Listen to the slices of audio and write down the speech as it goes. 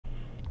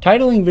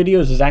titling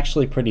videos is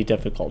actually pretty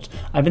difficult.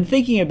 I've been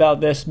thinking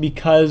about this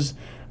because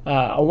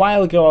a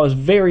while ago I was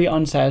very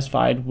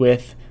unsatisfied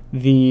with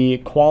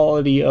the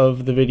quality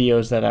of the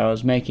videos that I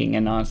was making,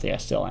 and honestly I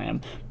still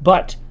am.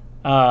 But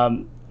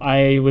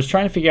I was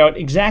trying to figure out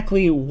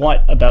exactly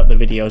what about the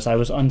videos I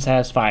was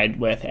unsatisfied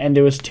with, and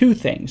there was two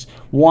things.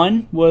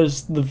 One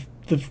was the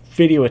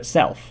video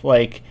itself.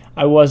 Like,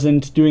 I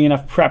wasn't doing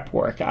enough prep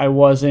work, I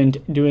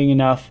wasn't doing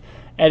enough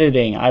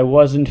editing, I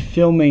wasn't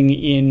filming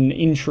in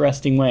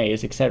interesting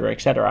ways, etc.,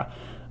 etc.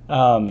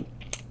 And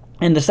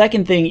the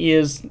second thing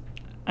is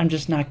I'm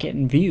just not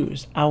getting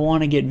views. I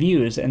want to get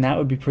views, and that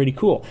would be pretty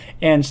cool.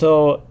 And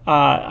so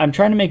I'm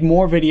trying to make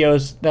more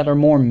videos that are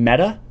more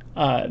meta,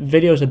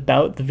 videos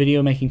about the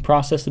video making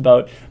process,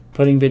 about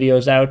putting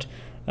videos out.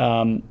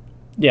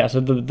 Yeah,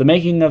 so the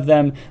making of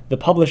them, the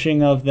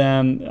publishing of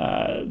them,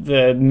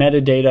 the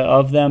metadata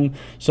of them.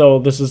 So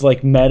this is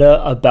like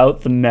meta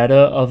about the meta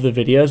of the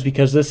videos,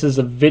 because this is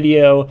a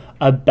video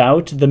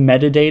about the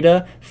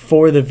metadata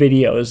for the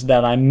videos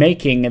that I'm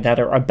making that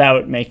are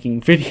about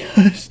making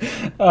videos.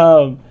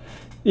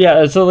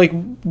 Yeah, so like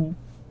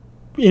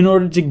in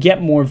order to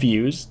get more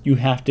views, you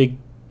have to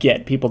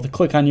get people to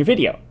click on your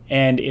video.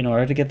 And in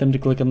order to get them to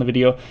click on the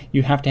video,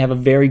 you have to have a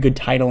very good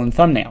title and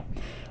thumbnail.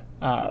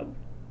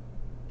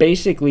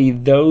 Basically,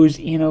 those,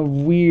 in a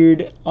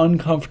weird,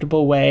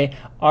 uncomfortable way,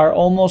 are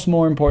almost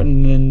more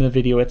important than the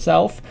video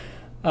itself,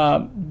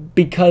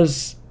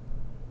 because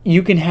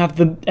you can have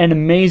an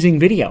amazing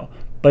video,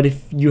 but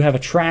if you have a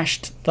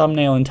trashed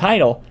thumbnail and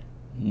title,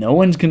 no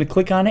one's going to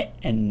click on it,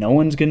 and no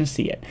one's going to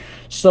see it.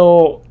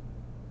 So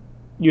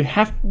you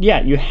have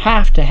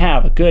to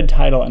have a good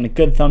title and a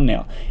good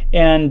thumbnail.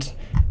 And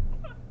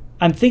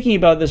I'm thinking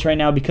about this right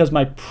now because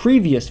my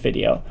previous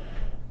video,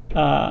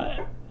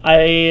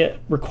 I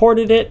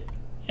recorded it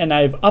and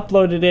I've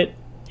uploaded it.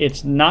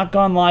 It's not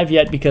gone live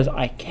yet because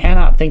I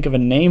cannot think of a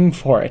name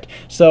for it.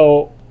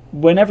 So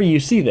whenever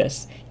you see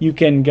this, you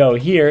can go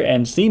here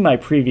and see my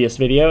previous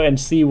video and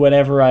see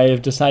whatever I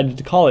have decided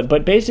to call it.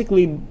 But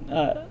basically,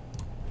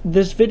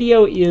 this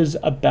video is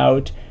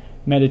about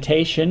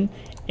meditation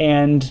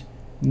and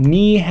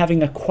me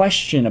having a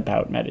question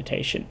about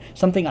meditation,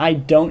 something I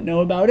don't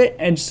know about it,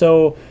 and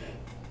so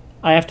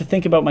I have to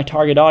think about my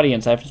target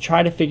audience. I have to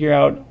try to figure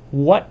out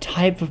what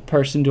type of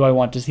person do I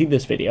want to see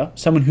this video.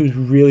 Someone who's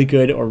really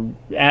good or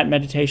at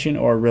meditation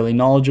or really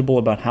knowledgeable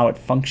about how it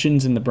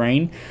functions in the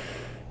brain.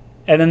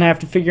 And then I have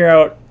to figure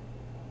out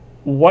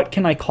what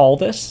can I call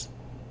this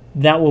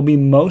that will be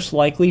most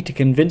likely to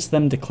convince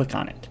them to click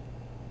on it.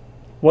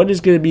 What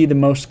is going to be the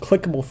most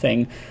clickable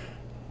thing,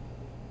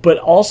 but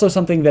also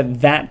something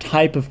that that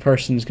type of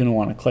person is going to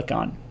want to click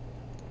on.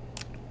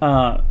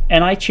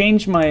 And I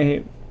changed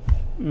my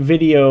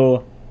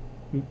video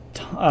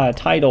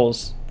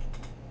titles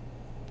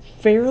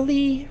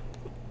fairly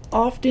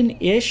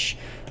often-ish.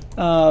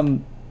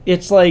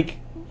 It's like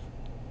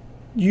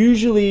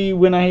usually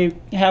when I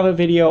have a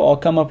video, I'll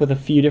come up with a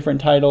few different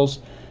titles,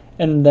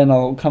 and then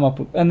I'll come up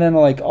with, and then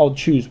I'll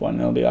choose one,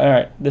 and I'll be like, all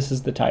right, this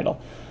is the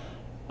title.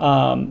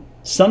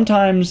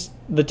 Sometimes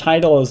the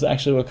title is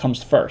actually what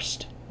comes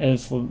first, and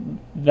it's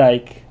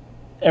like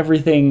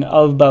everything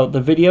about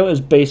the video is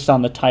based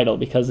on the title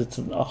because it's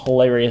a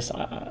hilarious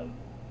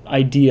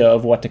idea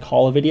of what to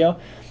call a video,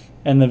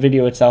 and the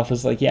video itself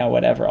is like, yeah,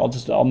 whatever,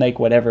 I'll make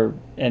whatever,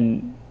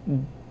 and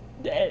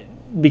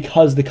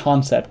because the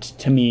concept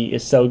to me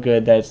is so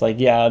good that it's like,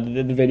 yeah,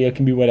 the video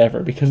can be whatever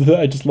because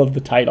I just love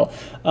the title.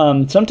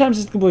 Sometimes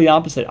it's completely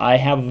opposite. I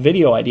have a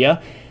video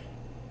idea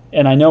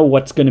and I know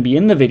what's going to be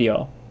in the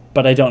video,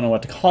 but I don't know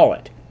what to call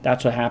it.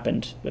 That's what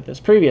happened with this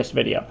previous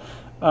video.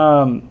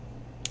 And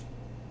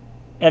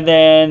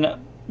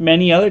then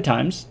many other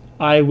times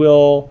I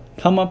will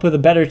come up with a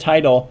better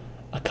title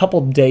a couple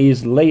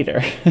days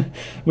later,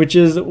 which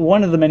is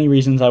one of the many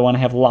reasons I want to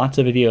have lots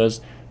of videos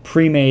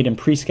pre-made and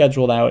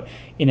pre-scheduled out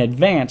in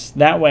advance.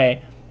 That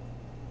way,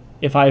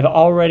 if I've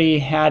already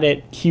had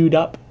it queued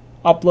up,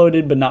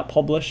 uploaded but not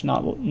published,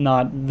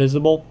 not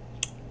visible,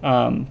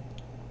 and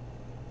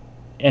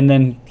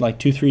then like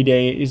 2-3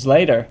 days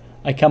later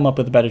I come up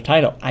with a better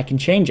title, I can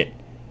change it,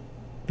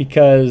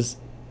 because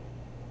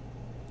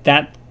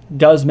that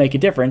does make a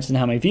difference in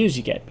how many views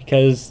you get,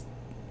 because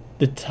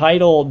the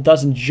title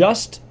doesn't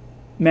just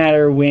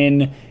matter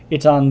when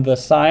it's on the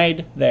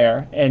side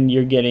there and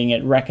you're getting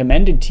it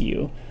recommended to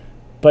you,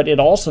 but it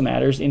also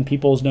matters in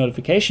people's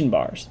notification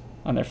bars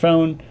on their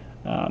phone,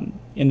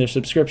 in their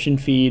subscription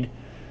feed.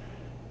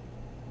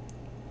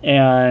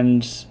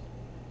 And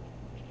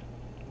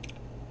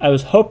I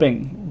was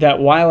hoping that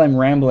while I'm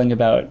rambling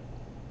about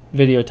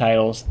video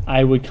titles,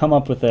 I would come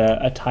up with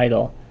a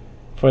title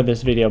for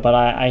this video, but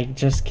I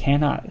just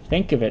cannot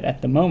think of it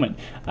at the moment.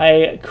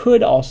 I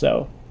could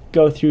also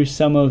go through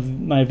some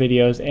of my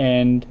videos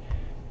and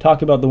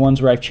talk about the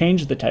ones where I've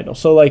changed the title.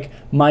 So like,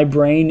 My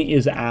Brain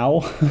is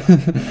Ow.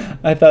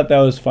 I thought that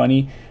was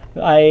funny.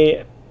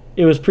 It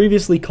was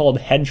previously called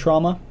Head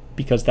Trauma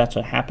because that's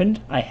what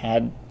happened. I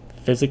had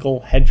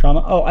physical head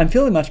trauma. Oh, I'm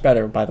feeling much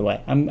better, by the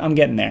way. I'm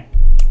getting there.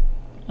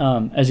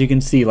 As you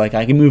can see, like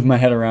I can move my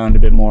head around a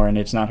bit more and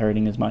it's not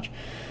hurting as much.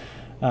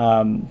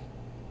 But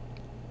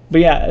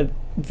yeah,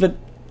 the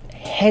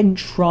head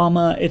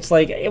trauma, it's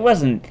like, it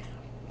wasn't,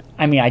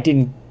 I mean, I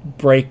didn't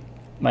break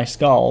my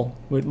skull,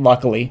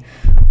 luckily.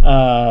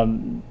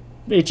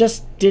 It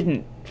just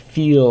didn't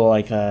feel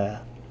like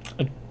a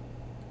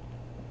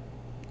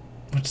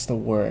what's the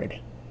word?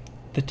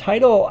 The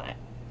title,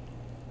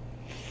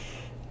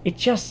 it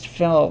just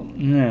felt,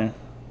 you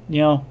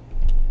know,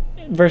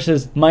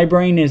 versus my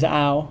brain is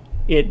ow.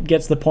 It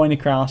gets the point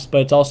across,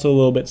 but it's also a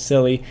little bit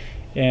silly,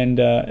 and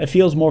it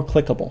feels more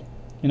clickable,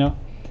 you know?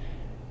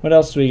 What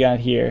else do we got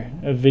here?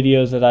 Of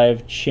videos that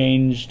I've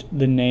changed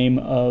the name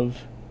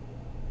of.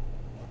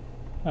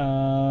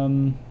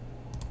 I'm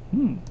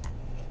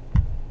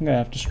gonna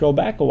have to scroll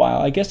back a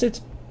while. I guess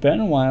it's been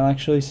a while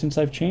actually since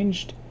I've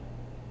changed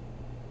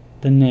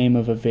the name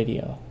of a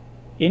video.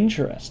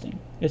 Interesting.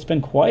 It's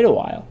been quite a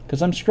while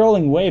because I'm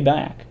scrolling way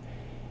back.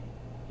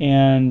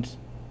 And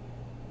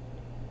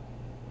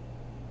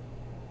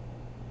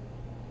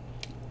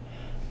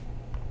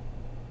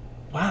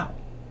wow.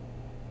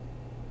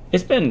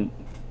 It's been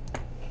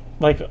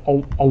like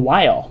a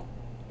while.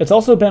 It's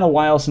also been a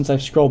while since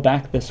I've scrolled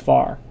back this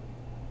far.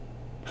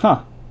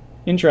 Huh.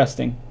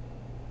 Interesting.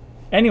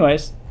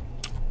 Anyways,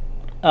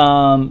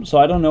 so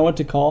I don't know what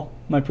to call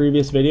my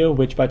previous video,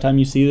 which by the time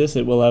you see this,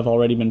 it will have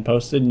already been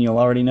posted and you'll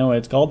already know what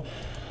it's called.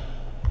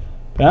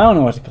 But I don't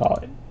know what to call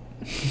it.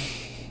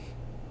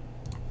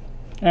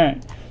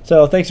 Alright,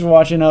 so thanks for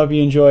watching. I hope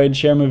you enjoyed.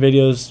 Share my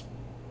videos,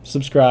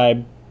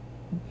 subscribe,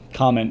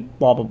 comment,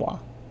 blah, blah, blah.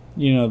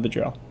 You know the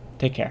drill.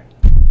 Take care.